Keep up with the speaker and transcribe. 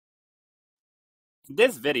In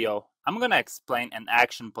this video, I'm going to explain an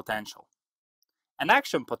action potential. An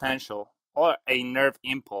action potential, or a nerve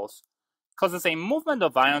impulse, causes a movement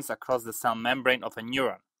of ions across the cell membrane of a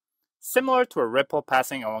neuron, similar to a ripple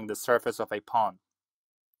passing along the surface of a pond.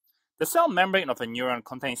 The cell membrane of a neuron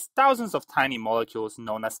contains thousands of tiny molecules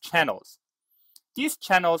known as channels. These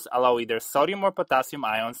channels allow either sodium or potassium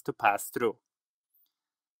ions to pass through.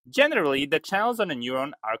 Generally, the channels on a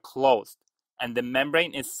neuron are closed, and the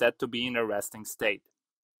membrane is said to be in a resting state.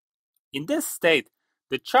 In this state,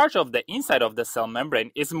 the charge of the inside of the cell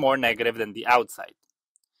membrane is more negative than the outside.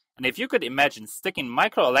 And if you could imagine sticking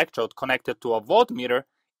microelectrode connected to a voltmeter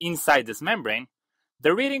inside this membrane,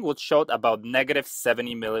 the reading would show about negative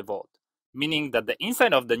 70 millivolt, meaning that the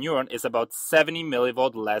inside of the neuron is about 70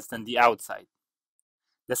 millivolt less than the outside.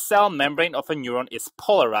 The cell membrane of a neuron is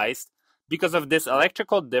polarized because of this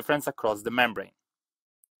electrical difference across the membrane.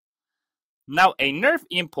 Now, a nerve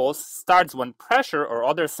impulse starts when pressure or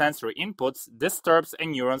other sensory inputs disturbs a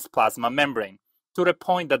neuron's plasma membrane to the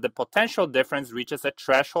point that the potential difference reaches a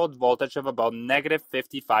threshold voltage of about negative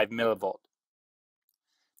 55 millivolt.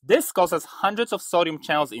 This causes hundreds of sodium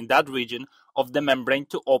channels in that region of the membrane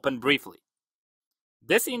to open briefly.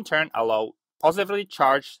 This in turn allows positively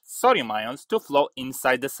charged sodium ions to flow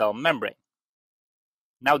inside the cell membrane.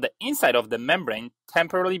 Now the inside of the membrane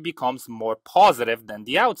temporarily becomes more positive than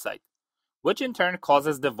the outside, which in turn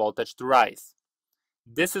causes the voltage to rise.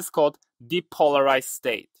 This is called depolarized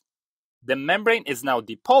state. The membrane is now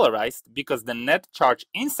depolarized because the net charge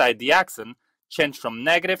inside the axon changed from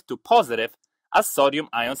negative to positive as sodium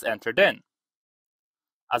ions entered in.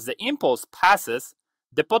 As the impulse passes,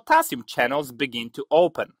 the potassium channels begin to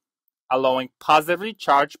open, allowing positively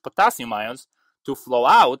charged potassium ions to flow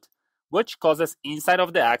out, which causes inside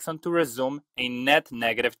of the axon to resume a net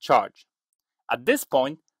negative charge. At this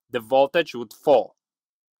point, the voltage would fall.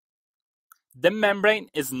 The membrane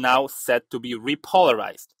is now said to be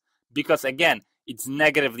repolarized because again, it's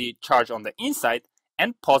negatively charged on the inside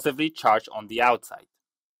and positively charged on the outside.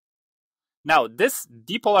 Now, this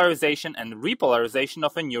depolarization and repolarization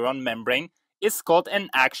of a neuron membrane is called an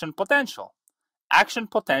action potential. Action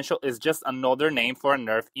potential is just another name for a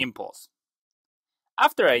nerve impulse.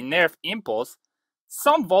 After a nerve impulse,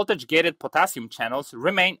 some voltage-gated potassium channels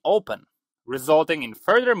remain open, resulting in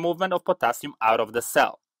further movement of potassium out of the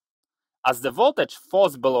cell. As the voltage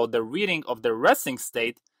falls below the reading of the resting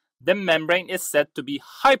state, the membrane is said to be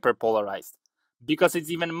hyperpolarized because it's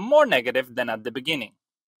even more negative than at the beginning.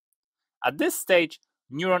 At this stage,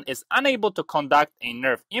 neuron is unable to conduct a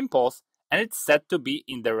nerve impulse and it's said to be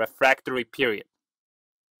in the refractory period.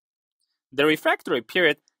 The refractory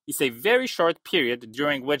period is a very short period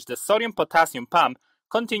during which the sodium-potassium pump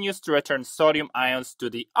continues to return sodium ions to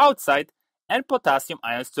the outside and potassium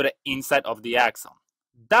ions to the inside of the axon,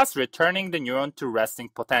 thus returning the neuron to resting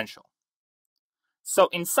potential. So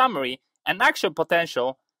in summary, an action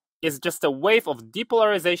potential is just a wave of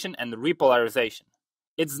depolarization and repolarization.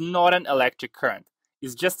 It's not an electric current.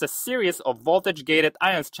 It's just a series of voltage-gated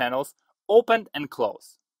ions channels opened and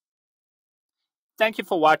closed. Thank you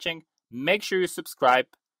for watching. Make sure you subscribe,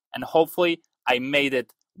 and hopefully I made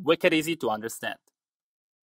it wicked easy to understand.